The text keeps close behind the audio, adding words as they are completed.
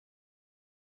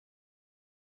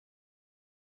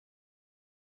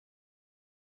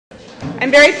I'm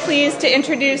very pleased to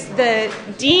introduce the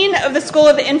Dean of the School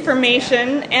of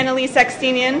Information, Annalise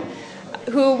Extinian,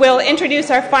 who will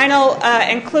introduce our final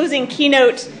and closing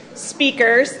keynote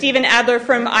speaker, Stephen Adler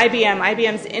from IBM,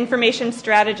 IBM's information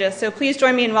strategist. So please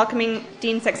join me in welcoming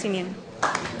Dean Sextinian.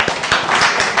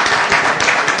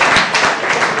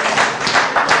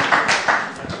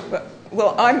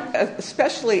 Well, I'm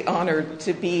especially honored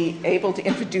to be able to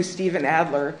introduce Stephen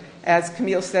Adler. As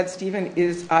Camille said, Stephen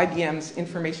is IBM's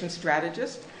information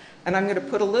strategist, and I'm going to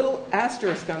put a little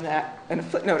asterisk on that and a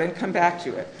footnote and come back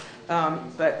to it.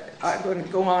 But I'm going to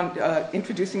go on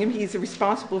introducing him. He's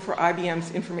responsible for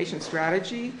IBM's information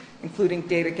strategy, including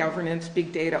data governance,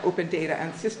 big data, open data,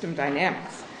 and system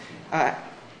dynamics.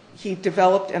 He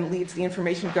developed and leads the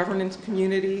information governance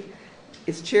community,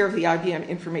 is chair of the IBM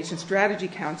Information Strategy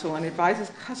Council, and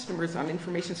advises customers on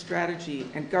information strategy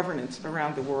and governance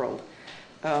around the world.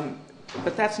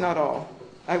 But that's not all.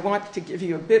 I want to give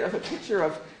you a bit of a picture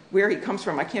of where he comes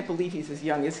from. I can't believe he's as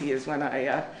young as he is. When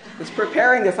I was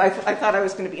preparing this, I thought I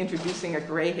was going to be introducing a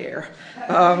gray hair.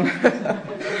 But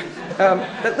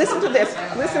listen to this.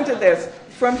 Listen to this.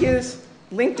 From his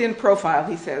LinkedIn profile,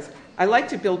 he says, "I like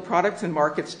to build products and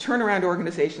markets, turn around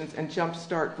organizations, and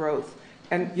jumpstart growth."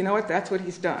 And you know what? That's what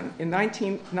he's done. In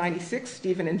 1996,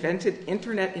 Stephen invented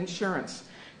internet insurance,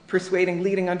 persuading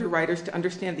leading underwriters to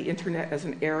understand the internet as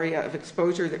an area of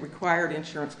exposure that required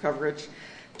insurance coverage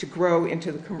to grow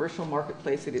into the commercial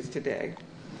marketplace it is today.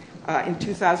 In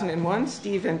 2001,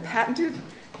 Stephen patented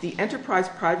the enterprise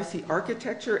privacy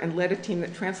architecture and led a team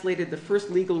that translated the first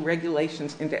legal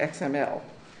regulations into XML.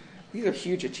 These are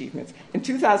huge achievements. In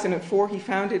 2004, he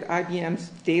founded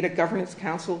IBM's Data Governance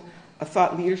Council, a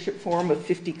thought leadership forum of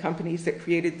 50 companies that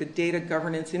created the data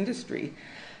governance industry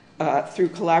through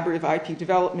collaborative IP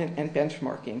development and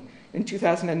benchmarking. In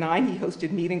 2009, he hosted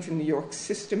meetings in New York's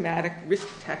systematic risk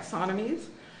taxonomies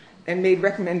and made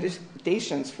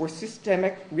recommendations for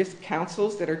systemic risk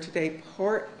councils that are today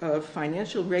part of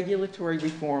financial regulatory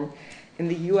reform in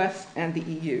the US and the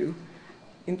EU.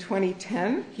 In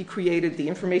 2010, he created the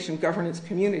Information Governance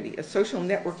Community, a social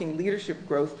networking leadership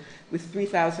growth with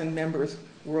 3,000 members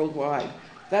worldwide.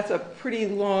 That's a pretty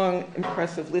long,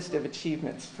 impressive list of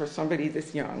achievements for somebody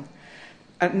this young.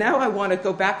 Now I want to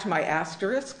go back to my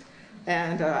asterisk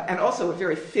and also a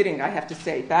very fitting, I have to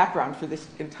say, background for this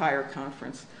entire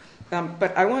conference.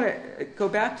 But I want to go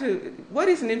back to what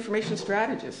is an information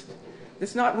strategist?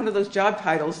 It's not one of those job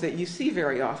titles that you see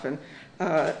very often.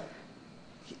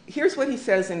 Here's what he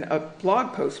says in a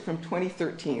blog post from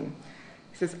 2013.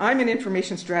 He says, "I'm an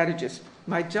information strategist.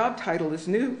 My job title is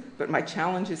new, but my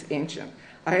challenge is ancient.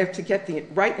 I have to get the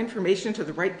right information to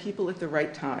the right people at the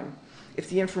right time. If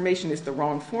the information is the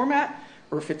wrong format,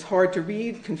 or if it's hard to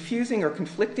read, confusing, or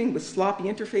conflicting with sloppy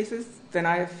interfaces, then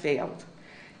I have failed.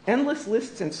 Endless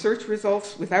lists and search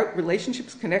results without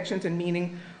relationships, connections, and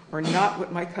meaning are not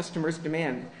what my customers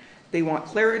demand. They want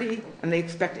clarity, and they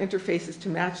expect interfaces to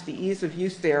match the ease of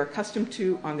use they are accustomed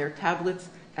to on their tablets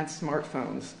and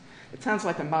smartphones." It sounds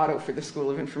like a motto for the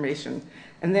School of Information.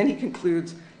 And then he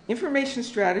concludes, "Information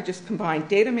strategists combine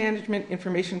data management,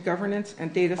 information governance,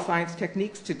 and data science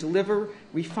techniques to deliver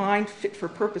refined,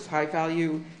 fit-for-purpose,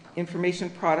 high-value information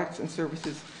products and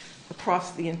services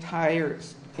across the entire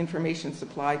information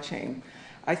supply chain."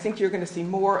 I think you're going to see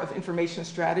more of information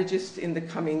strategists in the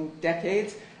coming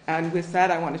decades. And with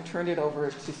that, I want to turn it over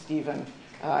to Stephen.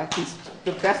 He's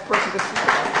the best person to speak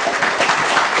about.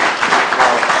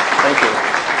 Thank you.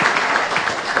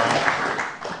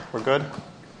 We're good?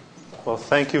 Well,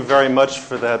 thank you very much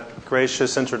for that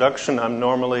gracious introduction.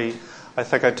 I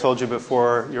think I told you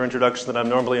before your introduction that I'm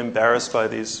normally embarrassed by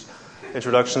these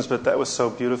introductions, but that was so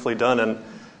beautifully done. And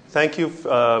thank you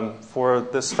for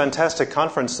this fantastic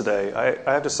conference today.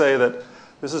 I have to say that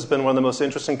this has been one of the most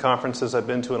interesting conferences I've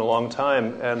been to in a long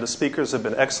time, and the speakers have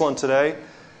been excellent today,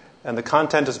 and the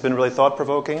content has been really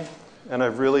thought-provoking, and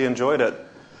I've really enjoyed it.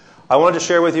 I wanted to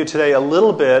share with you today a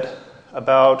little bit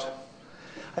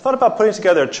I thought about putting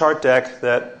together a chart deck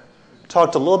that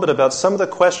talked a little bit about some of the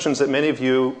questions that many of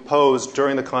you posed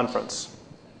during the conference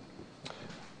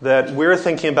that we're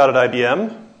thinking about at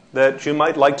IBM, that you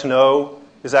might like to know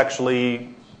is actually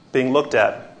being looked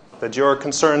at, that your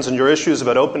concerns and your issues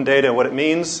about open data and what it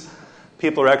means,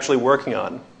 people are actually working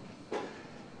on.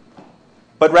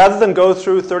 But rather than go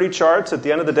through 30 charts at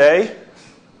the end of the day,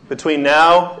 between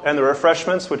now and the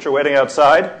refreshments, which are waiting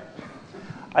outside,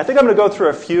 I think I'm going to go through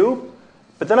a few,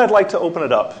 but then I'd like to open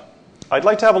it up. I'd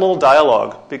like to have a little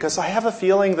dialogue, because I have a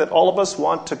feeling that all of us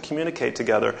want to communicate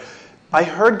together. I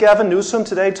heard Gavin Newsom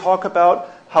today talk about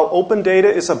how open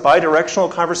data is a bidirectional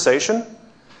conversation,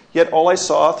 yet all I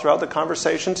saw throughout the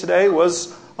conversation today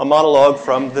was a monologue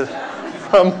from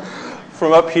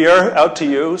from up here out to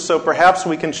you. So perhaps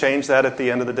we can change that at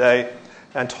the end of the day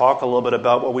and talk a little bit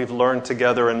about what we've learned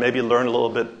together and maybe learn a little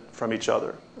bit from each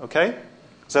other. Okay?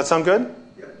 Does that sound good?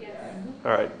 Yes.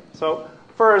 All right. So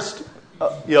first,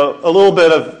 a little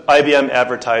bit of IBM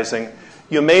advertising.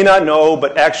 You may not know,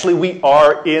 but actually we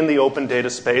are in the open data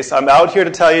space. I'm out here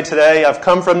to tell you today, I've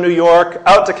come from New York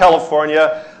out to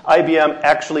California. IBM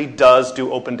actually does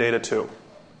do open data too,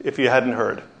 if you hadn't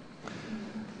heard.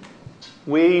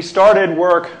 We started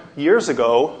work years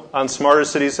ago on smarter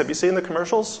cities. Have you seen the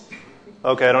commercials?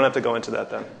 Okay, I don't have to go into that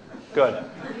then. Good.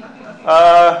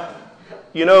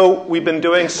 We've been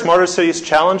doing Smarter Cities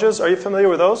challenges. Are you familiar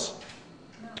with those?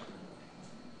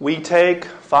 We take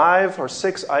 5 or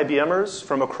 6 IBMers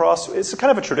from across. It's kind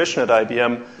of a tradition at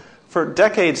IBM. For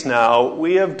decades now,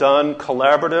 we have done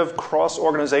collaborative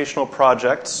cross-organizational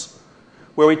projects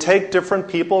where we take different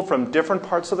people from different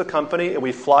parts of the company and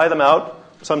we fly them out,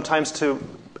 sometimes to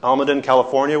Almaden,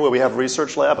 California, where we have a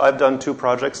research lab. I've done 2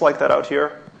 projects like that out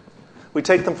here. We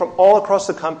take them from all across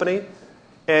the company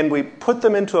and we put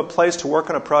them into a place to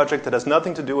work on a project that has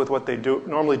nothing to do with what they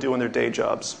normally do in their day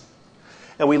jobs.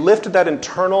 And we lifted that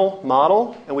internal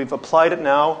model and we've applied it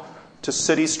now to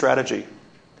city strategy.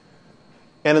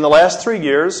 And in the last 3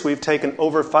 years, we've taken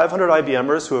over 500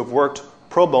 IBMers who have worked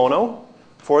pro bono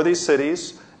for these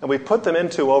cities, and we've put them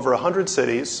into over 100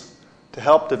 cities to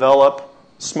help develop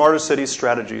smarter city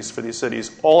strategies for these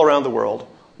cities all around the world.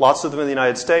 Lots of them in the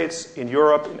United States, in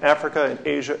Europe, in Africa, in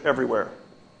Asia, everywhere.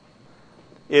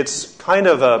 It's kind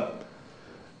of a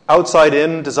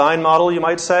outside-in design model, you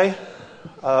might say,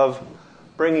 of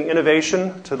bringing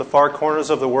innovation to the far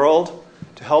corners of the world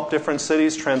to help different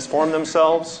cities transform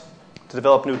themselves, to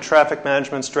develop new traffic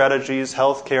management strategies,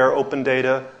 healthcare, open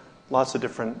data, lots of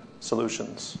different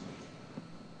solutions.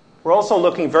 We're also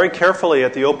looking very carefully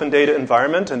at the open data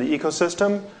environment and the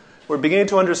ecosystem. We're beginning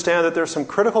to understand that there are some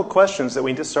critical questions that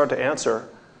we need to start to answer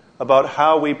about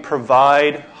how we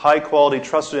provide high-quality,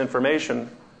 trusted information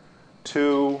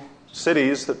to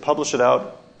cities that publish it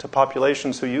out to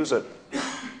populations who use it.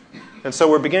 And so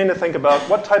we're beginning to think about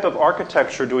what type of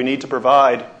architecture do we need to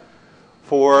provide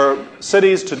for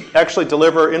cities to actually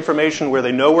deliver information where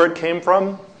they know where it came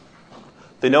from,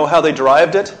 they know how they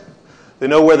derived it, they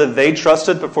know whether they trust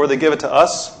it before they give it to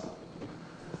us,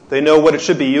 they know what it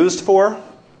should be used for,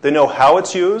 they know how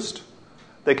it's used,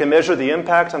 they can measure the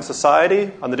impact on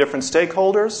society, on the different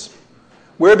stakeholders.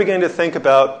 We're beginning to think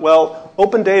about, well,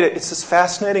 open data, it's this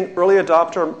fascinating early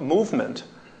adopter movement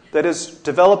that is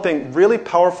developing really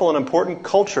powerful and important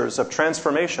cultures of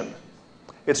transformation.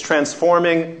 It's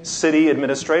transforming city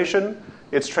administration.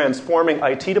 It's transforming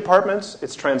IT departments.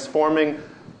 It's transforming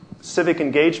civic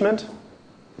engagement.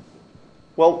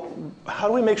 Well, how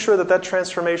do we make sure that that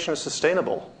transformation is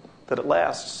sustainable, that it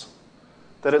lasts,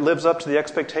 that it lives up to the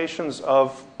expectations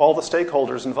of all the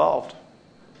stakeholders involved?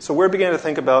 So we're beginning to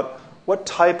think about what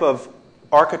type of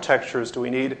architectures do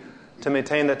we need to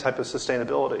maintain that type of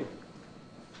sustainability.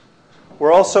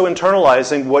 We're also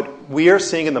internalizing what we are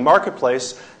seeing in the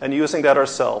marketplace and using that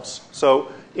ourselves.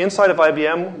 So inside of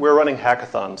IBM, we're running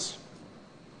hackathons.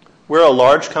 We're a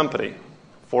large company,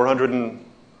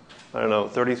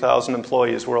 30,000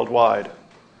 employees worldwide.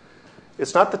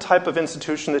 It's not the type of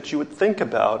institution that you would think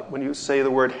about when you say the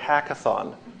word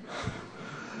hackathon.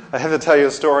 I have to tell you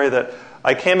a story that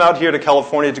I came out here to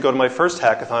California to go to my first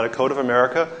hackathon at Code of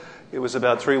America. It was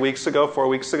about 4 weeks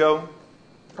ago.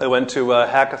 I went to a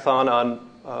hackathon on,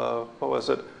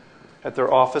 at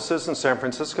their offices in San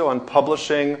Francisco on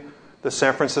publishing the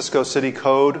San Francisco City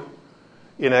Code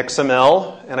in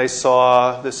XML. And I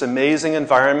saw this amazing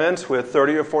environment with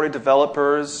 30 or 40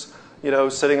 developers,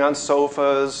 sitting on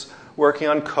sofas, working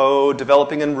on code,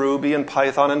 developing in Ruby and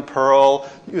Python and Perl,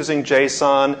 using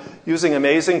JSON, using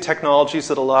amazing technologies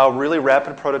that allow really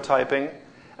rapid prototyping.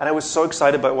 And I was so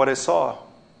excited by what I saw,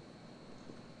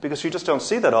 because you just don't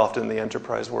see that often in the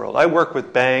enterprise world. I work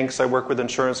with banks, I work with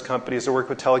insurance companies, I work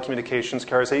with telecommunications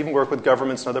carriers, I even work with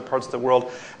governments in other parts of the world,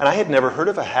 and I had never heard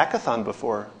of a hackathon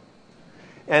before.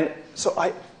 And so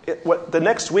the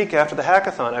next week after the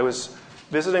hackathon, I was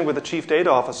visiting with the chief data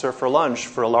officer for lunch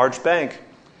for a large bank.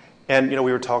 And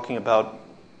we were talking about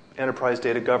enterprise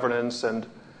data governance and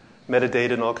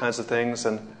metadata and all kinds of things.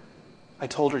 And I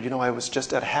told her, I was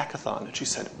just at a hackathon. And she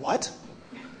said, what?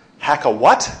 Hack a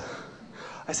what?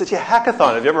 I said, yeah,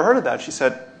 hackathon. Have you ever heard of that? She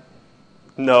said,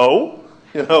 no.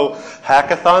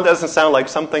 Hackathon doesn't sound like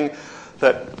something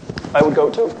that I would go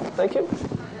to. Thank you.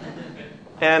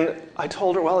 And I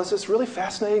told her, well, it's this really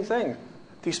fascinating thing.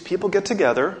 These people get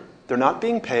together. They're not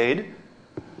being paid.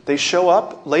 They show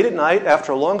up late at night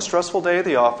after a long, stressful day at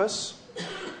the office.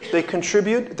 They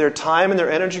contribute their time and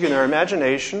their energy and their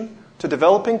imagination to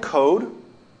developing code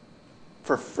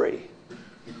for free.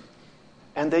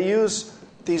 And they use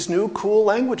these new cool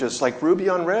languages like Ruby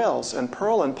on Rails and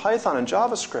Perl and Python and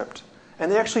JavaScript.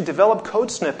 And they actually develop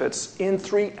code snippets in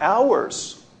 3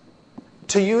 hours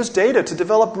to use data to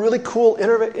develop really cool,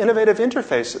 innovative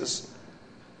interfaces.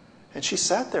 And she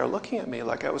sat there looking at me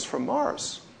like I was from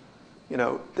Mars. You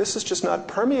know, this is just not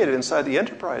permeated inside the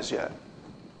enterprise yet.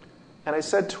 And I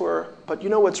said to her, but you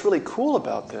know what's really cool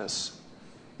about this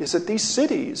is that these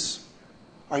cities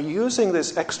are using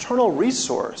this external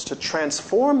resource to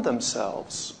transform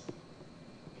themselves.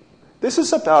 This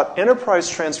is about enterprise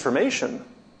transformation.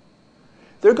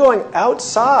 They're going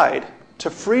outside to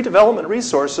free development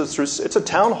resources through, it's a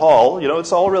town hall, you know,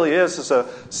 it's all it really is. It's a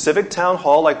civic town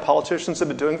hall like politicians have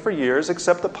been doing for years,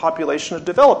 except the population of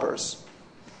developers.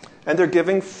 And they're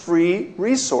giving free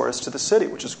resource to the city,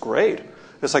 which is great.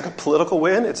 It's like a political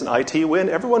win, it's an IT win,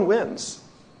 everyone wins.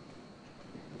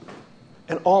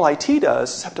 And all IT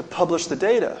does is have to publish the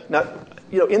data. Now,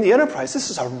 you know, in the enterprise, this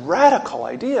is a radical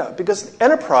idea because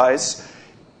enterprise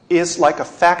is like a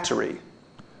factory.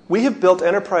 We have built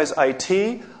enterprise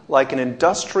IT like an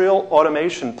industrial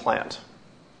automation plant.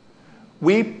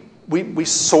 We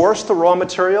source the raw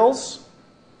materials,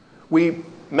 we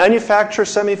manufacture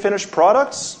semi-finished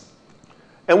products,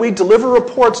 and we deliver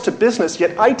reports to business,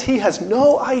 yet IT has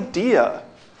no idea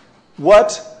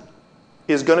what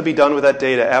is going to be done with that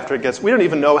data after it gets... We don't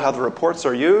even know how the reports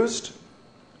are used.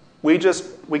 We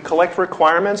collect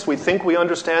requirements, we think we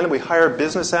understand, and we hire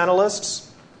business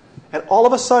analysts. And all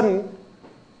of a sudden,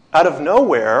 out of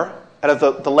nowhere, out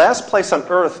of the last place on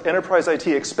earth enterprise IT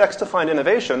expects to find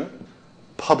innovation,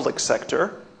 public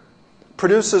sector,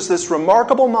 produces this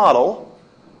remarkable model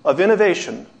of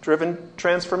innovation-driven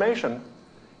transformation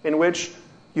in which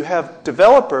you have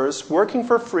developers working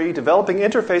for free, developing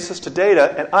interfaces to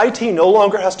data, and IT no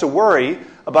longer has to worry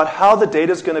about how the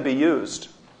data is going to be used.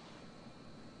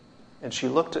 And she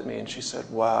looked at me and she said,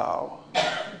 wow,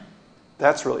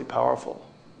 that's really powerful.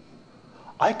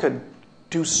 I could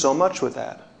do so much with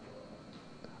that.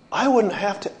 I wouldn't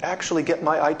have to actually get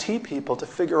my IT people to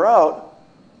figure out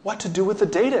what to do with the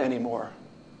data anymore.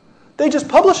 They just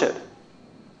publish it.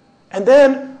 And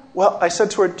then, well, I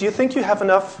said to her, do you think you have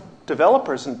enough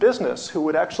developers in business who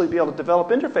would actually be able to develop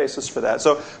interfaces for that?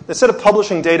 So instead of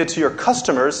publishing data to your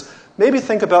customers, maybe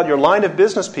think about your line of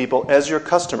business people as your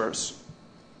customers.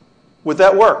 Would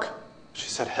that work? She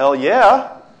said, hell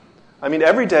yeah. I mean,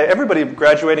 every day, everybody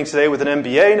graduating today with an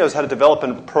MBA knows how to develop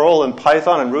in Perl and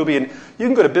Python and Ruby. And you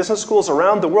can go to business schools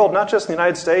around the world, not just in the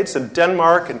United States, and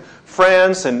Denmark and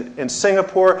France and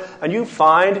Singapore, and you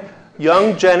find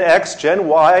young Gen X, Gen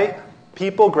Y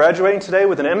people graduating today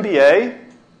with an MBA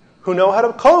who know how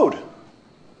to code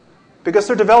because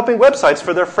they're developing websites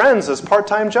for their friends as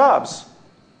part-time jobs.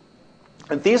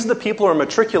 And these are the people who are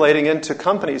matriculating into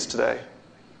companies today.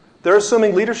 They're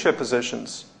assuming leadership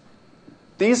positions.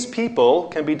 These people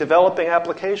can be developing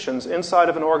applications inside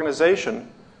of an organization,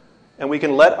 and we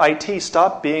can let IT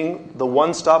stop being the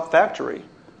one-stop factory.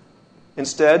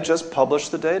 Instead, just publish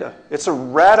the data. It's a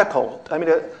radical... I mean,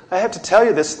 I have to tell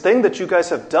you, this thing that you guys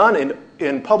have done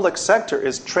in public sector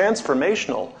is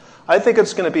transformational. I think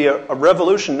it's going to be a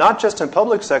revolution, not just in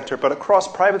public sector, but across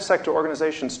private sector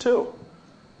organizations too.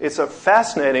 It's a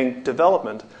fascinating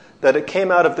development that it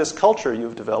came out of this culture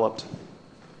you've developed.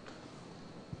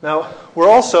 Now, we're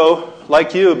also,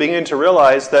 like you, beginning to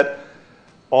realize that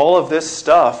all of this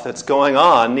stuff that's going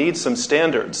on needs some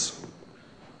standards.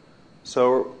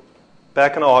 So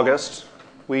back in August,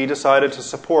 we decided to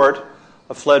support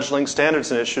a fledgling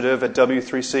standards initiative at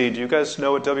W3C. Do you guys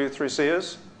know what W3C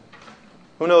is?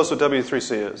 Who knows what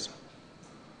W3C is?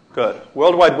 Good.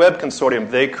 World Wide Web Consortium.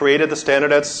 They created the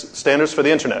standards for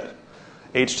the Internet.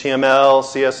 HTML,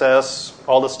 CSS,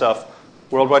 all the stuff.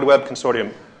 World Wide Web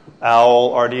Consortium.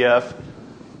 OWL, RDF.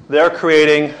 They're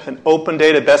creating an open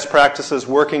data best practices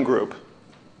working group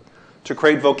to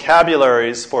create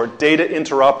vocabularies for data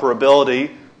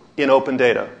interoperability in open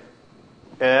data.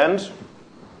 And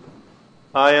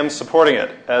I am supporting it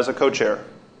as a co-chair.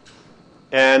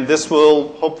 And this will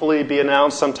hopefully be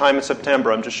announced sometime in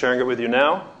September. I'm just sharing it with you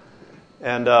now.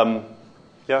 And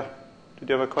yeah, did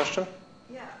you have a question?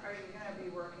 Yeah, are you going to be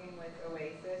working with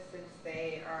OASIS since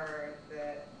they are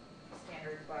the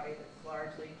standards body that's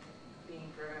largely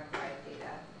being driven by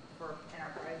data for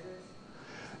enterprises?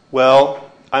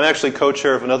 Well, I'm actually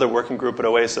co-chair of another working group at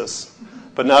OASIS,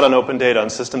 but not on open data, on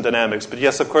system dynamics. But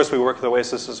yes, of course, we work with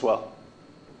OASIS as well.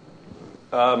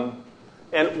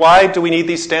 And why do we need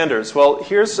these standards? Well,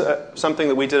 here's something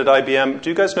that we did at IBM. Do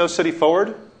you guys know City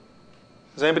Forward?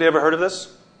 Has anybody ever heard of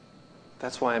this?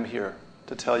 That's why I'm here,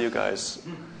 to tell you guys.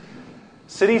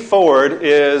 City Forward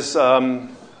is it's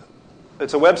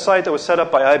a website that was set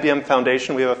up by IBM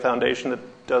Foundation. We have a foundation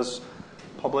that does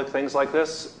public things like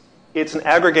this. It's an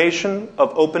aggregation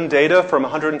of open data from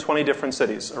 120 different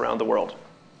cities around the world.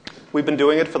 We've been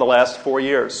doing it for the last 4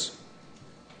 years,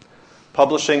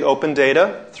 publishing open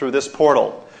data through this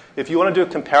portal. If you want to do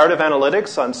comparative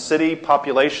analytics on city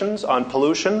populations, on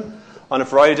pollution, on a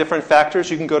variety of different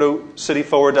factors, you can go to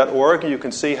cityforward.org and you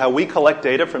can see how we collect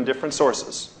data from different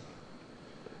sources.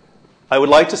 I would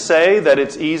like to say that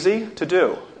it's easy to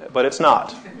do, but it's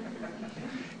not.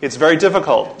 It's very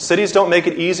difficult. Cities don't make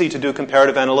it easy to do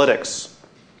comparative analytics.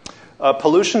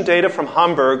 Pollution data from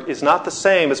Hamburg is not the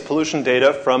same as pollution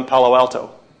data from Palo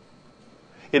Alto.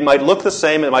 It might look the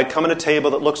same, it might come in a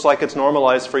table that looks like it's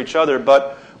normalized for each other,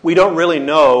 but we don't really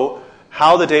know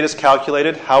how the data is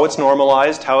calculated, how it's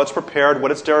normalized, how it's prepared,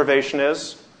 what its derivation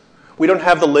is. We don't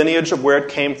have the lineage of where it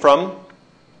came from.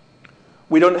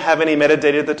 We don't have any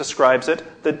metadata that describes it.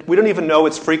 We don't even know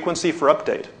its frequency for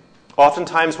update.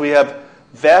 Oftentimes we have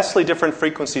vastly different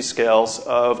frequency scales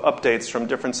of updates from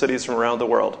different cities from around the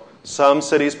world. Some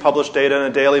cities publish data on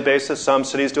a daily basis, some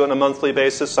cities do it on a monthly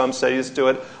basis, some cities do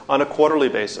it on a quarterly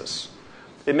basis.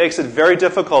 It makes it very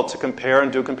difficult to compare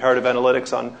and do comparative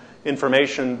analytics on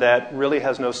information that really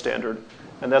has no standard,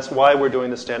 and that's why we're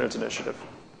doing the Standards Initiative.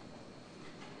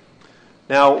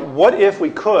 Now, what if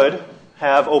we could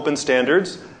have open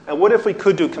standards, and what if we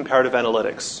could do comparative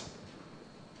analytics?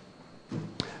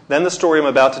 Then the story I'm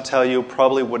about to tell you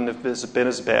probably wouldn't have been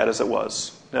as bad as it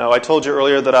was. Now, I told you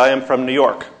earlier that I am from New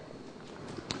York.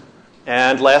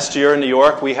 And last year in New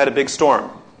York, we had a big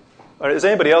storm. Is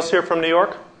anybody else here from New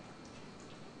York?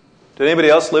 Did anybody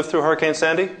else live through Hurricane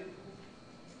Sandy?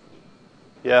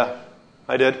 Yeah,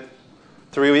 I did.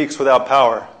 3 weeks without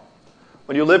power.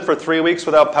 When you live for 3 weeks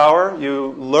without power,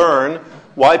 you learn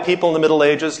why people in the Middle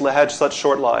Ages had such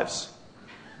short lives.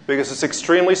 Because it's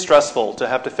extremely stressful to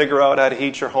have to figure out how to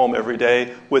heat your home every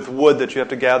day with wood that you have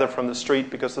to gather from the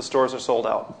street because the stores are sold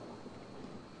out.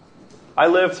 I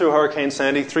lived through Hurricane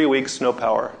Sandy, 3 weeks, no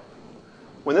power.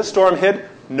 When this storm hit,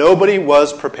 nobody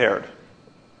was prepared.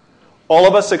 All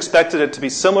of us expected it to be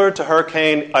similar to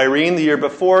Hurricane Irene the year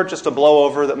before, just a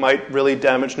blowover that might really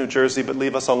damage New Jersey but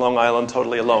leave us on Long Island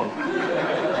totally alone.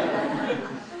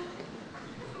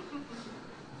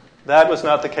 That was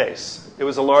not the case. It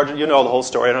was a large, you know the whole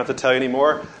story, I don't have to tell you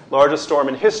anymore. Largest storm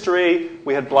in history.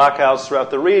 We had blackouts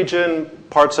throughout the region,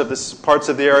 parts of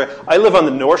the area. I live on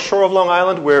the north shore of Long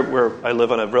Island, where I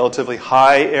live on a relatively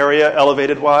high area,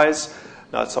 elevated-wise.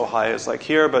 Not so high as like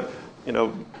here, but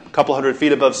a couple hundred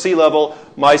feet above sea level.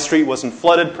 My street wasn't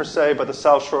flooded per se, but the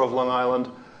south shore of Long Island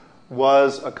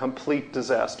was a complete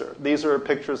disaster. These are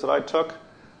pictures that I took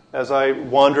as I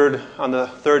wandered on the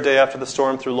third day after the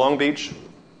storm through Long Beach.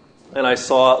 And I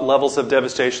saw levels of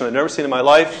devastation I'd never seen in my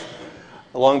life.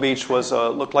 Long Beach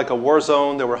looked like a war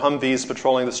zone. There were Humvees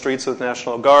patrolling the streets with the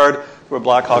National Guard. There were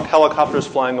Black Hawk helicopters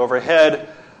flying overhead.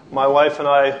 My wife and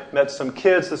I met some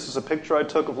kids. This is a picture I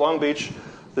took of Long Beach,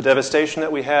 the devastation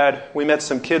that we had. We met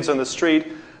some kids on the street,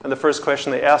 and the first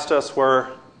question they asked us were,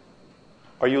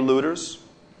 "Are you looters?"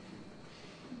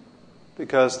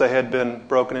 Because they had been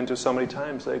broken into so many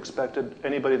times, they expected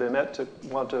anybody they met to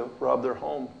want to rob their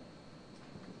home.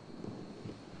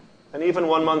 And even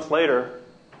 1 month later,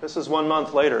 this is 1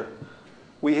 month later,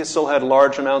 we still had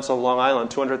large amounts of Long Island,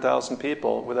 200,000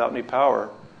 people without any power.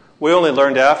 We only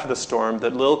learned after the storm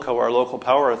that LILCO, our local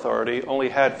power authority, only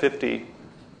had 50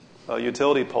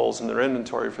 utility poles in their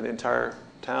inventory for the entire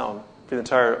town, for the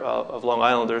entire of Long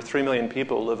Island. There are 3 million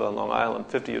people who live on Long Island.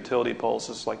 50 utility poles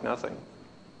is like nothing.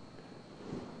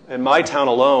 In my town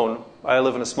alone, I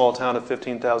live in a small town of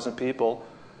 15,000 people,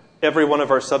 every one of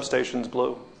our substations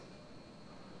blew.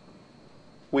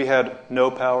 We had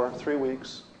no power, 3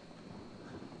 weeks.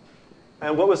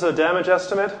 And what was the damage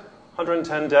estimate?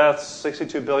 110 deaths,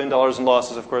 $62 billion in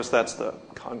losses. Of course, that's the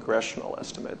congressional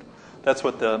estimate. That's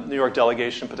what the New York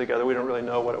delegation put together. We don't really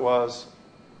know what it was.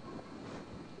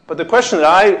 But the question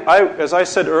that as I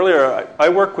said earlier, I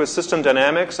work with system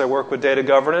dynamics, I work with data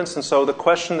governance, and so the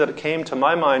question that came to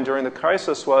my mind during the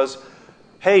crisis was,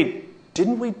 hey,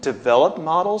 didn't we develop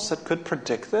models that could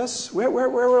predict this? Where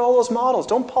were all those models?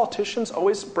 Don't politicians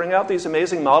always bring out these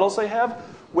amazing models they have?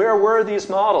 Where were these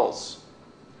models?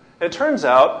 And it turns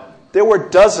out there were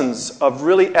dozens of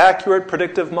really accurate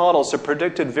predictive models that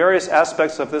predicted various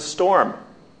aspects of this storm.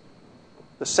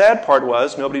 The sad part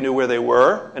was nobody knew where they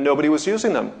were, and nobody was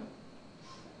using them.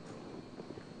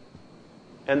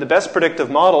 And the best predictive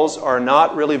models are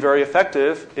not really very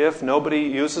effective if nobody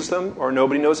uses them or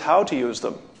nobody knows how to use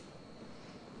them.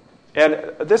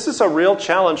 And this is a real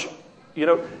challenge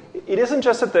it isn't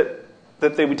just that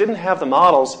we didn't have the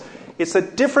models. It's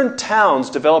that different towns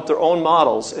developed their own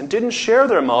models and didn't share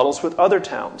their models with other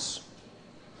towns.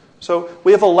 So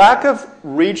we have a lack of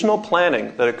regional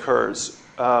planning that occurs.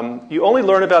 You only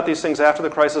learn about these things after the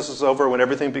crisis is over, when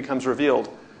everything becomes revealed.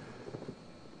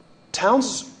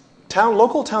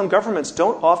 Local town governments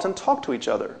don't often talk to each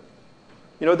other.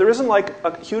 There isn't like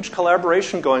a huge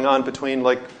collaboration going on between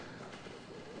like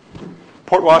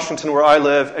Port Washington, where I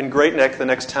live, and Great Neck, the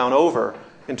next town over,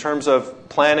 in terms of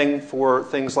planning for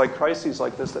things like crises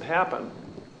like this that happen.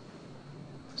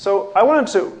 So I wanted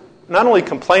to not only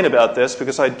complain about this,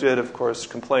 because I did, of course,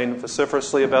 complain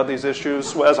vociferously about these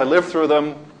issues as I lived through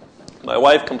them. My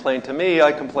wife complained to me,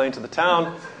 I complained to the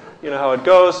town. You know how it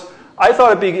goes. I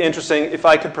thought it'd be interesting if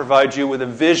I could provide you with a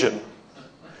vision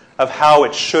of how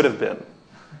it should have been.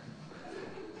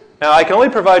 Now, I can only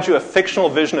provide you a fictional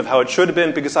vision of how it should have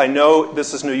been because I know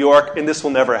this is New York and this will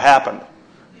never happen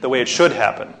the way it should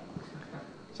happen.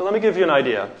 So let me give you an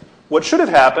idea. What should have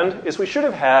happened is we should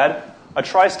have had a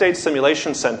tri-state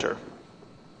simulation center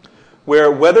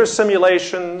where weather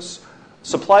simulations,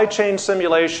 supply chain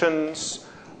simulations,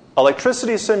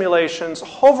 electricity simulations, a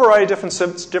whole variety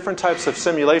of different types of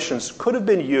simulations could have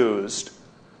been used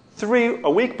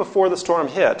a week before the storm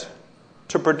hit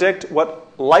to predict what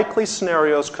likely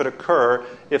scenarios could occur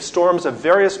if storms of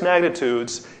various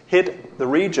magnitudes hit the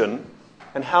region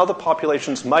and how the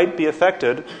populations might be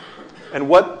affected and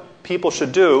what people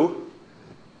should do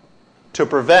to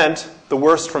prevent the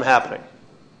worst from happening.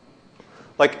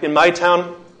 Like in my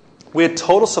town, we had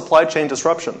total supply chain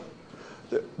disruption.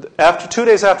 2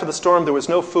 days after the storm, there was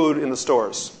no food in the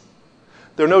stores.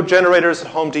 There were no generators at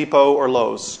Home Depot or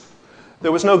Lowe's.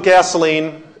 There was no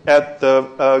gasoline at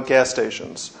the gas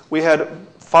stations. We had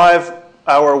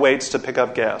 5-hour waits to pick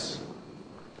up gas.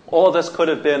 All of this could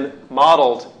have been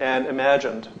modeled and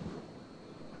imagined.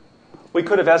 We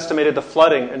could have estimated the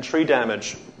flooding and tree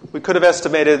damage. We could have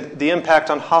estimated the impact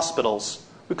on hospitals.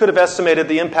 We could have estimated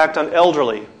the impact on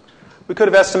elderly. We could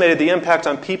have estimated the impact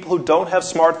on people who don't have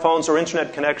smartphones or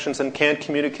internet connections and can't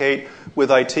communicate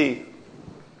with IT.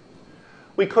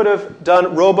 We could have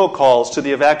done robocalls to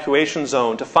the evacuation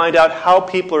zone to find out how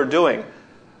people are doing.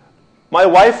 My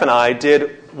wife and I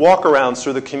did walk-arounds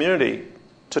through the community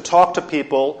to talk to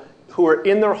people who were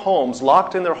in their homes,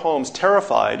 locked in their homes,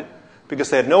 terrified because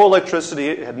they had no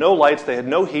electricity, they had no lights, they had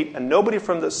no heat, and nobody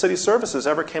from the city services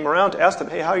ever came around to ask them,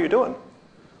 hey, how are you doing?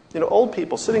 Old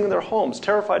people sitting in their homes,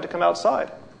 terrified to come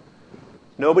outside.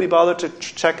 Nobody bothered to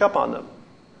check up on them.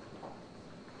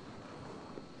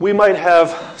 We might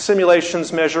have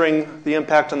simulations measuring the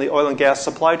impact on the oil and gas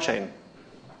supply chain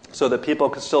so that people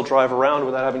could still drive around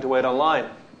without having to wait online.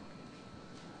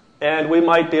 And we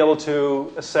might be able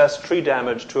to assess tree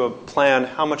damage to plan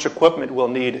how much equipment we'll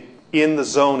need in the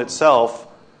zone itself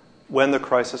when the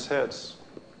crisis hits.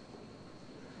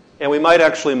 And we might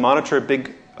actually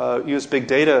use big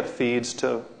data feeds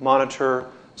to monitor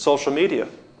social media.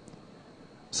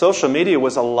 Social media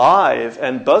was alive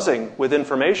and buzzing with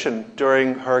information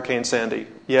during Hurricane Sandy,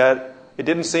 yet it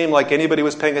didn't seem like anybody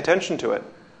was paying attention to it.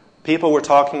 People were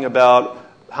talking about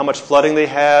how much flooding they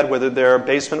had, whether their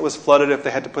basement was flooded, if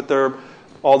they had to put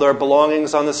all their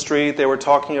belongings on the street. They were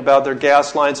talking about their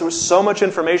gas lines. There was so much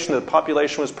information that the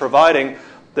population was providing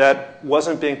that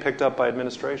wasn't being picked up by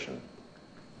administration.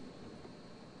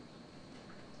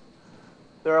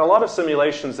 There are a lot of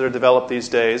simulations that are developed these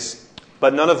days,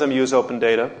 but none of them use open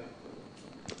data.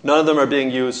 None of them are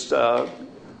being used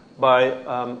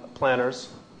by planners.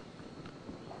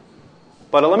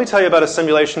 But let me tell you about a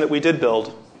simulation that we did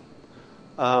build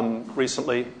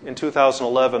recently in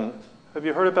 2011. Have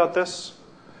you heard about this?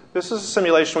 This is a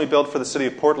simulation we built for the city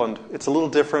of Portland. It's a little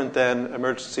different than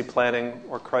emergency planning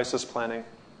or crisis planning.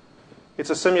 It's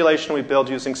a simulation we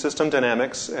built using system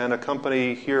dynamics and a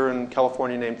company here in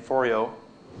California named Foreo,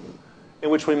 in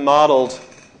which we modeled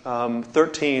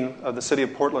 13 of the city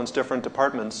of Portland's different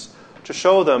departments to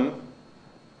show them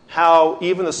how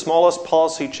even the smallest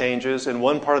policy changes in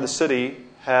one part of the city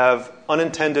have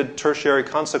unintended tertiary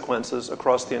consequences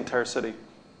across the entire city.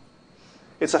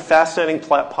 It's a fascinating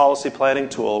policy planning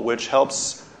tool which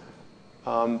helps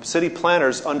city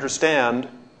planners understand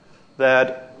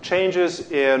that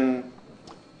changes in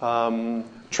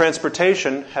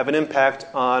transportation have an impact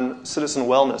on citizen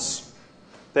wellness.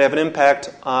 They have an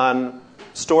impact on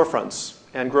storefronts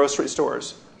and grocery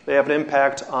stores. They have an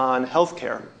impact on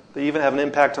healthcare. They even have an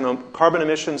impact on carbon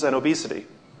emissions and obesity.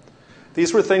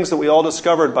 These were things that we all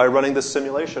discovered by running this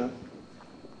simulation.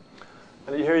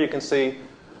 And here you can see,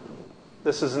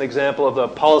 this is an example of the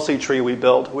policy tree we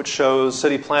built, which shows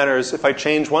city planners, if I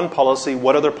change one policy,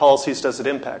 what other policies does it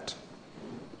impact?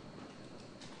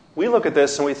 we look at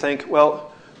this and we think,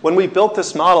 well, when we built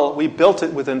this model, we built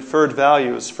it with inferred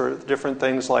values for different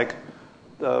things like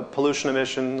pollution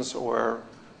emissions or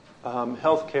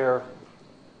healthcare.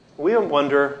 We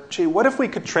wonder, gee, what if we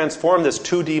could transform this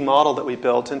 2D model that we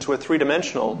built into a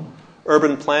three-dimensional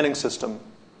urban planning system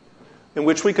in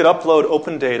which we could upload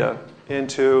open data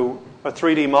into a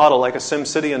 3D model like a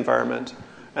SimCity environment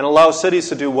and allow cities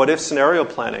to do what-if scenario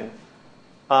planning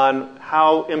on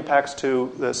how impacts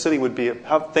to the city would be,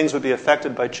 how things would be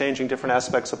affected by changing different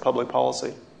aspects of public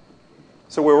policy.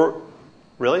 So we're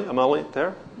really? I'm only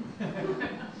there?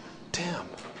 Damn.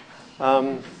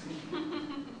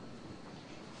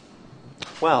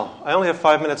 Well, I only have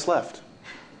 5 minutes left.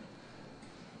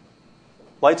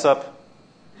 Lights up.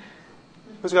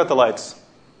 Who's got the lights?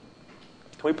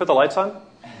 Can we put the lights on?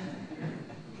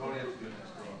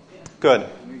 Good.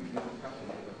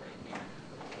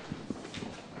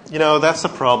 You know, that's the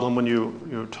problem when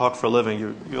you talk for a living.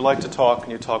 You like to talk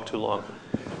and you talk too long.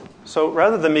 So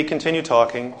rather than me continue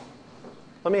talking,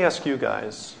 let me ask you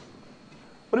guys,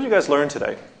 what did you guys learn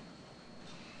today?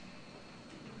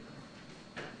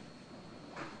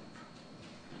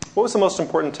 What was the most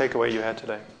important takeaway you had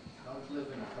today? How to live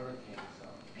in a hurricane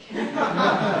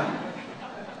zone.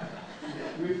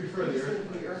 We prefer the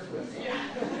earthquakes.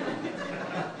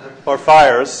 Or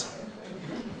fires.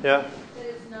 Yeah. That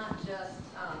it's not just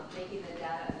making the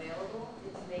data available,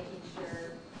 it's making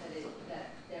sure that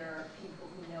there are people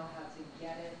who know how to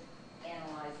get it,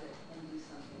 analyze it, and do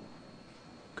something.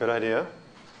 Good idea.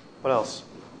 What else?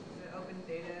 The open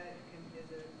data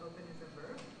open is a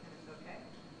verb, and it's okay.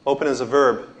 Open is a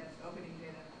verb. Yes, opening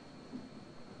data.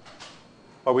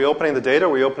 Are we opening the data or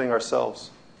are we opening ourselves?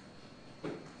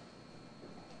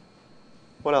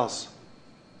 What else?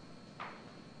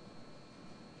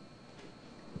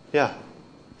 Yeah.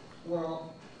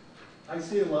 Well, I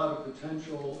see a lot of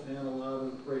potential and a lot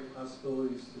of great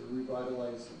possibilities to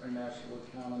revitalize our national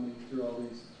economy through all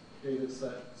these data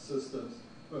set systems.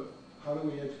 But how do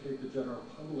we educate the general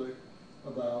public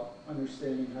about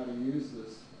understanding how to use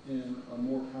this in a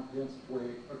more comprehensive way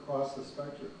across the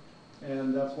spectrum?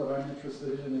 And that's what I'm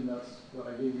interested in, and that's what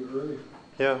I gave you earlier.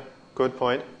 Yeah, good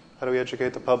point. How do we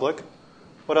educate the public?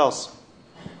 What else?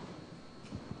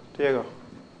 Diego.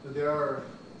 There are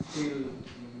still in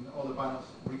all the panels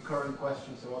recurring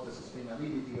questions about the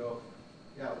sustainability of,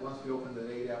 once we open the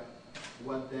data,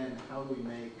 what then? How do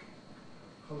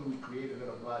we create a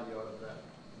lot of value out of that?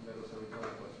 And that was a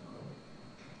recurring question.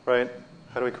 Right.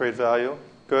 How do we create value?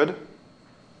 Good.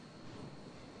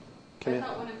 I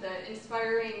thought one of the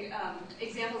inspiring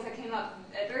examples that came up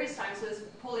at various times was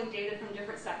pulling data from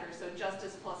different sectors, so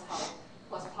justice plus health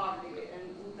plus poverty,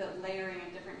 and the layering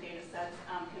of different data sets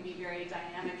can be very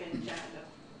dynamic and generative.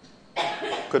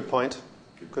 Good point.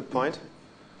 Good point.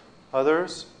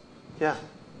 Others? Yeah.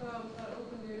 That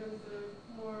open data is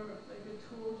more like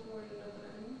a tool toward another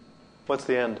end. What's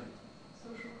the end?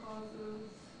 Social causes,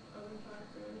 other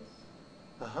factors.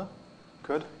 Uh-huh.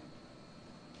 Good.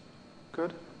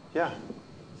 Good. Yeah.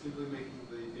 Simply making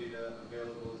the data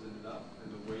available isn't enough,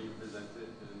 and the way you present it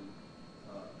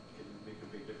can make a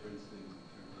big difference in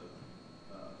terms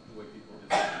of the way people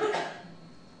interact.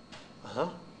 Uh-huh.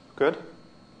 Good.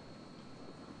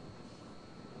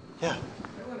 Yeah.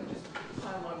 I want to just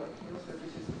pile on what Camille said,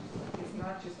 which is it's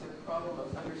not just a problem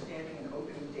of understanding and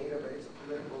opening data, but it's a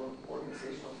political and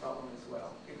organizational problem as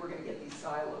well. If we're going to get these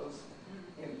silos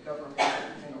in government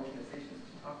and organizations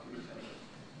to talk to each other,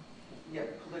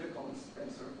 yet political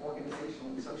and sort of organizational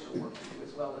and social work to do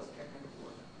as well as technical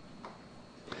work.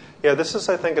 Yeah, this is,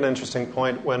 I think, an interesting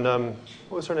point. When, what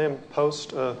was her name?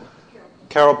 Post?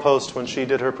 Carol Post, when she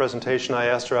did her presentation, I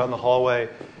asked her out in the hallway,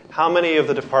 how many of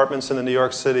the departments in the New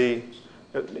York City,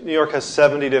 New York has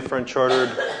 70 different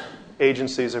chartered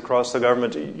agencies across the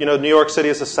government. You know, New York City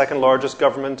is the second largest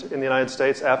government in the United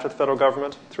States after the federal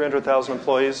government, 300,000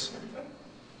 employees,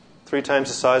 3 times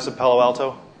the size of Palo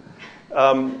Alto.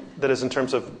 That is in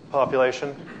terms of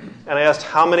population. And I asked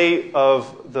how many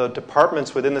of the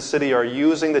departments within the city are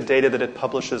using the data that it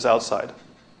publishes outside.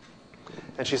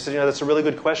 And she said, that's a really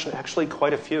good question. Actually,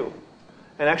 quite a few.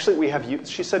 And actually,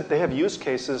 she said they have use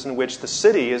cases in which the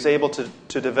city is able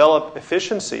to develop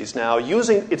efficiencies now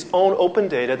using its own open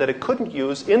data that it couldn't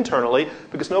use internally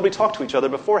because nobody talked to each other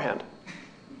beforehand.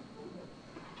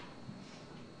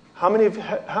 How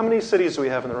many cities do we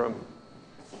have in the room?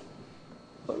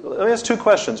 Let me ask 2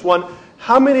 questions. One,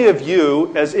 how many of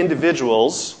you as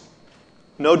individuals,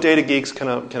 no data geeks can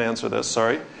answer this,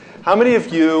 sorry. How many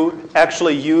of you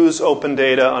actually use open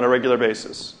data on a regular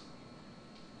basis?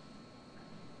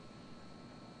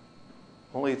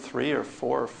 Only 3 or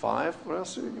 4 or 5?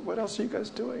 What else are you guys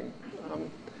doing?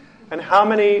 And how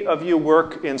many of you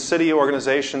work in city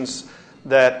organizations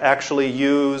that actually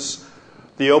use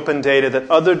the open data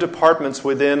that other departments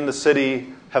within the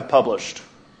city have published?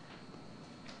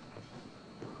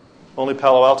 Only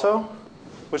Palo Alto?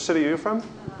 Which city are you from?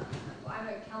 I'm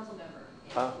a council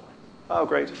member. Oh,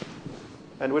 great.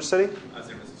 And which city? San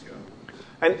Francisco.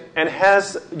 And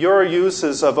has your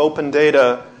uses of open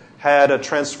data had a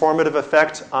transformative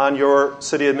effect on your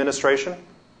city administration?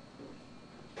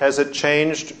 Has it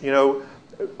changed?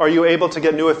 Are you able to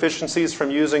get new efficiencies from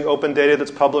using open data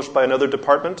that's published by another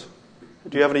department?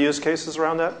 Do you have any use cases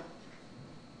around that?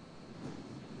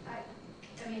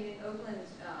 I mean, in Oakland,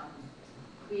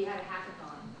 we had a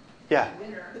hackathon. Yeah. The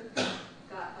winner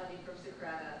got funding from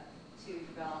CITRIS to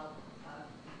develop a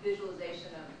visualization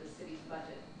of the city's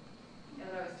budget. And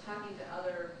when I was talking to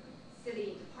other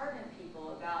city department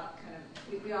people about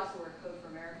we also were Code for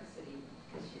America City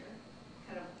this year,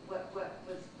 what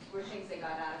were things they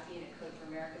got out of being at Code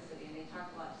for America City, and they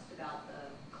talked a lot just about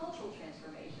the cultural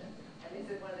transformation. And they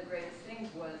said one of the greatest things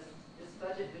was this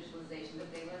budget visualization, that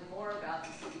they learned more about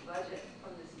the city budget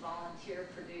from this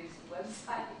volunteer-produced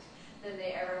website than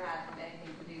they ever had from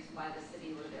anything produced by the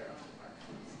city or their own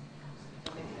departments.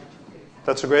 So maybe that's a good example.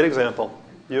 That's a great example.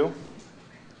 You?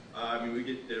 We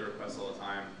get data requests all the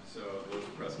time, so those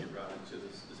requests get routed to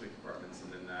the specific departments,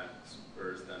 and then that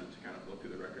spurs them to kind of look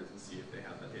through the records and see if they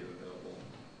have that data available.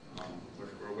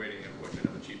 We're waiting on appointment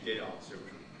of a chief data officer,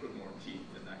 which would put more teeth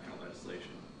in that kind of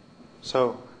legislation.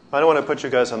 So I don't want to put you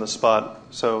guys on the spot.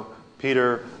 So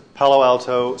Peter, Palo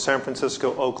Alto, San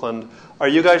Francisco, Oakland, are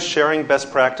you guys sharing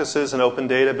best practices and open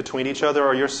data between each other?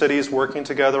 Are your cities working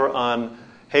together on,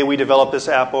 hey, we developed this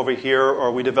app over here,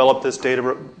 or we developed this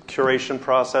data curation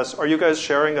process? Are you guys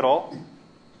sharing at all?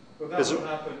 Well, that will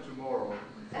happen tomorrow.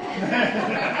 I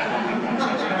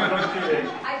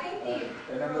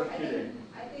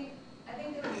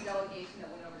think there was a delegation that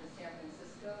went over to San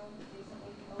Francisco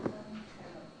recently from Oakland.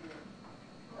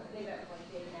 They met with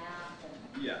Dave Knapp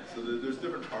and Yeah, so there's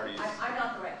different parties. I'm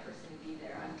not the right person to be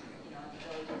there. I'm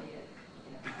delegated.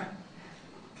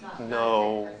 Not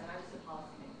No. the right person. I'm just a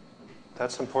policymaker.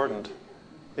 That's important.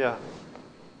 Yeah.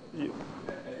 So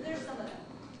there's some of that.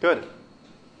 Good.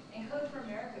 And Code for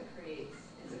America is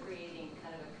creating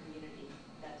kind of a community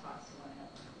that talks to one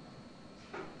another.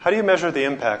 How do you measure the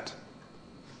impact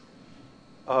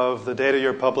of the data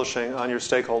you're publishing on your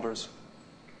stakeholders?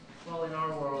 Well, in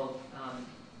our world,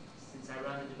 since I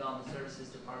run the development services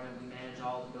department, we manage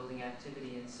all the building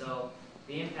activity, and so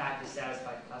the impact is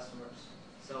satisfied customers.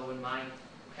 So when my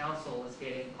council is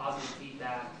getting positive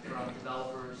feedback from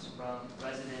developers, from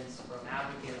residents, from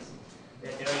applicants,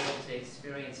 that they're able to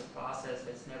experience a process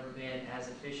that's never been as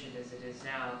efficient as it is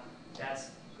now,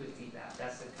 that's good feedback.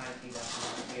 That's the kind of feedback we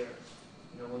want to hear.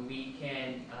 When we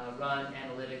can run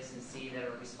analytics and see that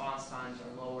our response times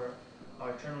are lower,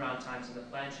 our turnaround times and the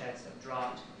plan checks have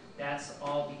dropped, that's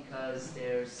all because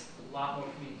there's a lot more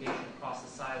communication across the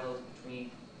silos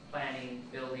between planning,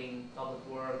 building, public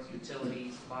works,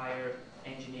 utilities, fire,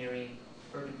 engineering,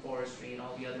 urban forestry, and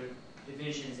all the other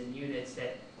divisions and units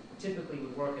that typically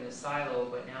would work in a silo,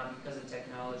 but now because of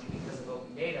technology, because of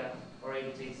open data, are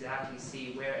able to exactly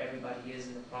see where everybody is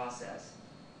in the process.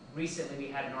 Recently,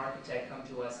 we had an architect come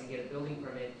to us and get a building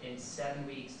permit in 7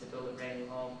 weeks to build a brand new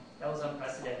home. That was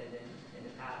unprecedented in the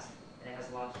past, and it has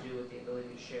a lot to do with the ability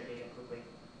to share data quickly,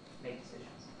 make decisions.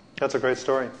 That's a great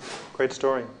story. Great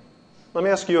story. Let me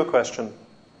ask you a question.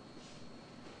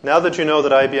 Now that you know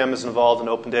that IBM is involved in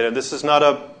open data, this is not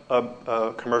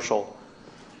a commercial.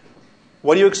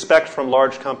 What do you expect from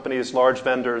large companies, large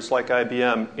vendors like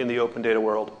IBM in the open data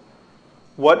world?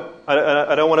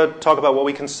 I don't want to talk about what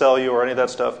we can sell you or any of that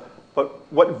stuff,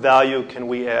 but what value can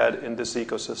we add in this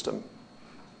ecosystem?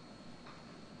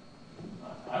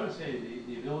 I would say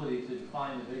the ability to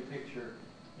define the big picture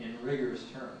in rigorous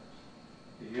terms.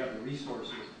 If you have the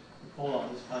resources to pull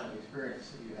on this kind of experience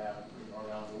that you have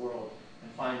around the world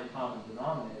and find the common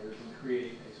denominators and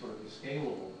create a sort of a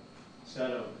scalable set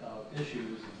of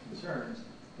issues and concerns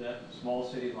that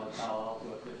small cities like Palo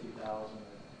Alto at 50,000, or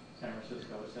San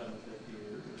Francisco at 750,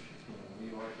 or New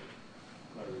York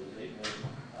at 8 million,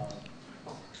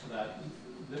 that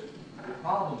the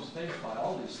problems faced by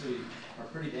all these cities are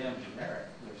pretty damn generic.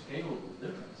 They're scalable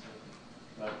differences,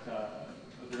 but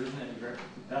there isn't any very,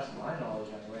 that's my knowledge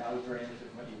anyway. I was very interested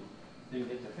in what you didn't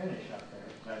get to finish up there,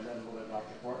 because I read a little bit about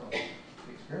the Portland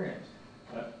experience.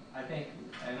 But I think,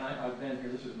 and I've been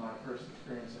here, this is my first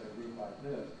experience at a group like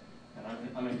this, and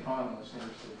I'm economist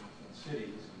interested in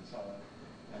cities and so on,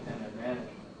 and their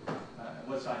management.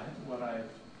 What I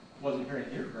wasn't hearing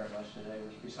here very much today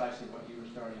was precisely what you were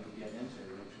starting to get into,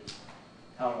 which was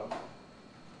how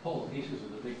pull the pieces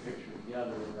of the big picture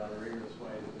together in a rather rigorous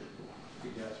way that would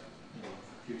suggest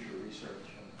future research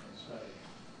and study.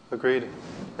 Agreed.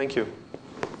 Thank you.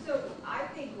 So I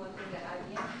think one thing that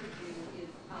IBM could do is,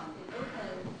 in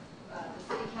Oakland, the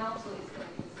city council is going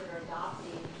to consider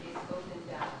adopting its open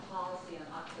data policy on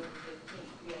October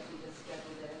 15th. We actually just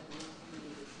scheduled it at the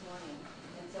meeting this morning.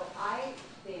 And so I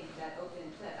think that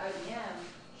IBM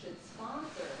should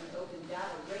sponsor an open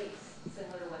data race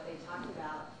similar to what they talked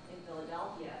about in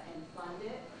Philadelphia and fund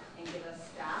it and give us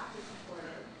staff to support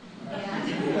it.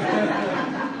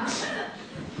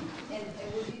 And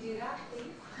would you do that,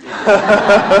 please?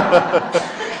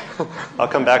 I'll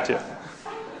come back to you.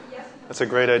 Yes. That's a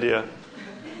great idea.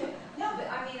 No, but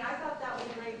I mean, I thought that was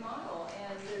a great model,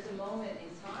 and there's a moment in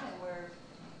time where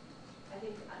I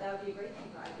think that would be a great thing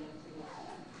for IBM to do.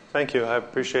 Thank you. I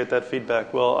appreciate that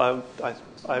feedback. Well,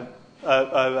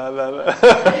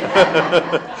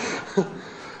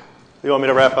 you want me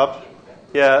to wrap up?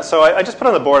 Yeah, so I just put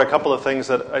on the board a couple of things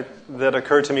that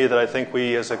occurred to me that I think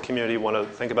we as a community want to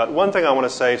think about. One thing I want to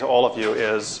say to all of you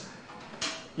is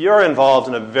you're involved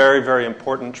in a very, very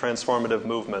important transformative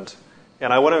movement,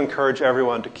 and I want to encourage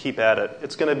everyone to keep at it.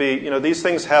 It's going to be, these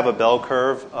things have a bell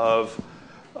curve of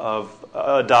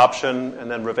adoption and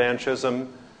then revanchism,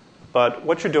 but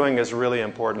what you're doing is really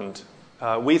important.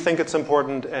 We think it's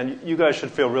important, and you guys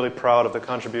should feel really proud of the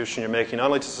contribution you're making, not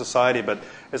only to society, but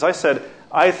as I said,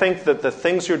 I think that the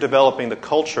things you're developing, the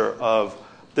culture of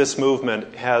this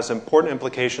movement has important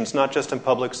implications, not just in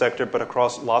public sector, but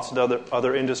across lots of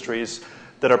other industries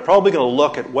that are probably going to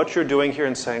look at what you're doing here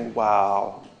and saying,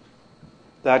 wow,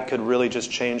 that could really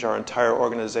just change our entire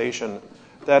organization.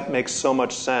 That makes so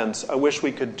much sense. I wish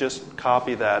we could just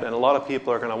copy that, and a lot of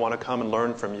people are going to want to come and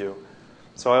learn from you.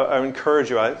 So I encourage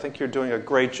you. I think you're doing a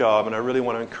great job, and I really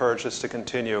want to encourage this to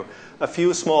continue. A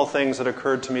few small things that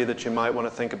occurred to me that you might want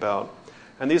to think about.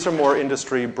 And these are more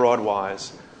industry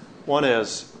broad-wise. One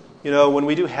is, when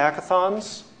we do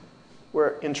hackathons,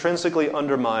 we're intrinsically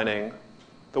undermining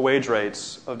the wage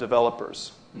rates of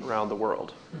developers around the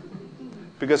world.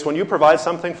 Because when you provide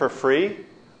something for free,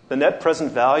 the net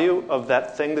present value of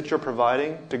that thing that you're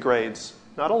providing degrades.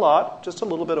 Not a lot, just a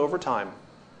little bit over time.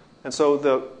 And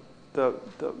so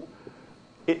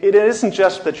it isn't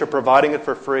just that you're providing it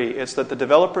for free. It's that the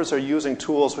developers are using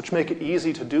tools which make it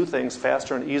easy to do things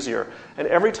faster and easier. And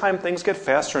every time things get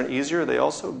faster and easier, they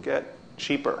also get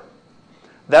cheaper.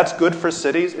 That's good for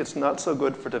cities. It's not so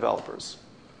good for developers.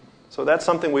 So that's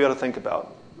something we ought to think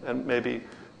about. And maybe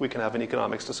we can have an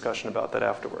economics discussion about that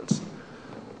afterwards.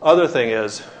 Other thing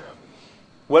is,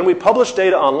 when we publish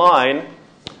data online,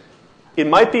 it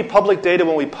might be public data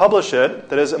when we publish it.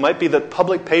 That is, it might be that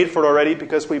public paid for it already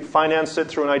because we financed it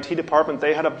through an IT department.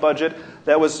 They had a budget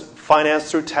that was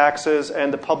financed through taxes,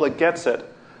 and the public gets it.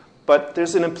 But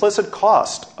there's an implicit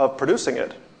cost of producing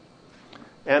it.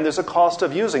 And there's a cost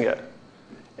of using it.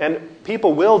 And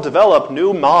people will develop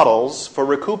new models for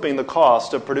recouping the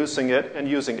cost of producing it and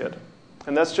using it.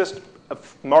 And that's just a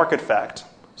market fact.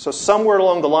 So somewhere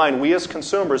along the line, we as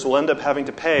consumers will end up having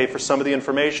to pay for some of the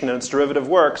information and its derivative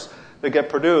works that get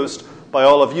produced by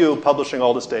all of you publishing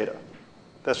all this data.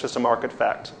 That's just a market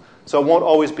fact. So it won't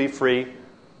always be free.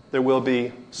 There will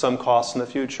be some costs in the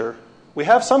future. We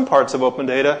have some parts of open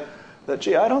data that,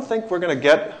 I don't think we're going to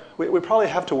get. We probably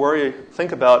have to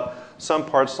think about some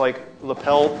parts like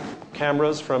lapel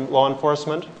cameras from law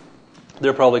enforcement.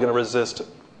 They're probably going to resist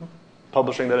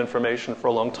publishing that information for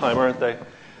a long time, aren't they?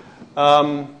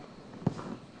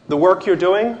 The work you're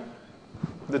doing,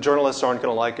 the journalists aren't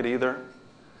going to like it either.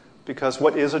 Because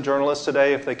what is a journalist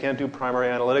today if they can't do primary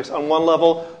analytics? On one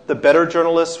level, the better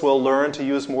journalists will learn to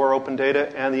use more open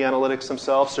data and the analytics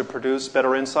themselves to produce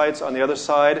better insights. On the other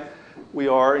side, we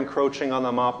are encroaching on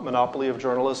the monopoly of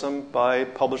journalism by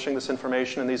publishing this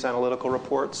information in these analytical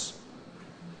reports.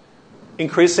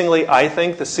 Increasingly, I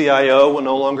think the CIO will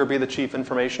no longer be the chief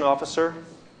information officer.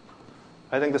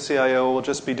 I think the CIO will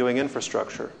just be doing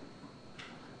infrastructure.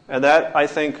 And that, I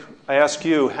think, I ask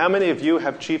you, how many of you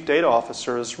have chief data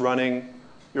officers running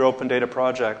your open data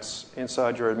projects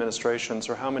inside your administrations,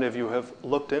 or how many of you have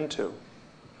looked into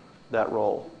that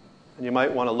role? And you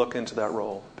might want to look into that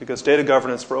role, because data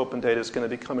governance for open data is going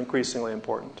to become increasingly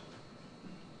important.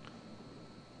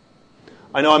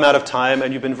 I know I'm out of time,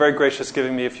 and you've been very gracious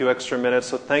giving me a few extra minutes,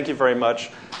 so thank you very much.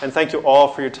 And thank you all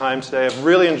for your time today. I've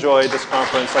really enjoyed this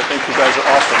conference. I think you guys are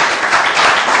awesome.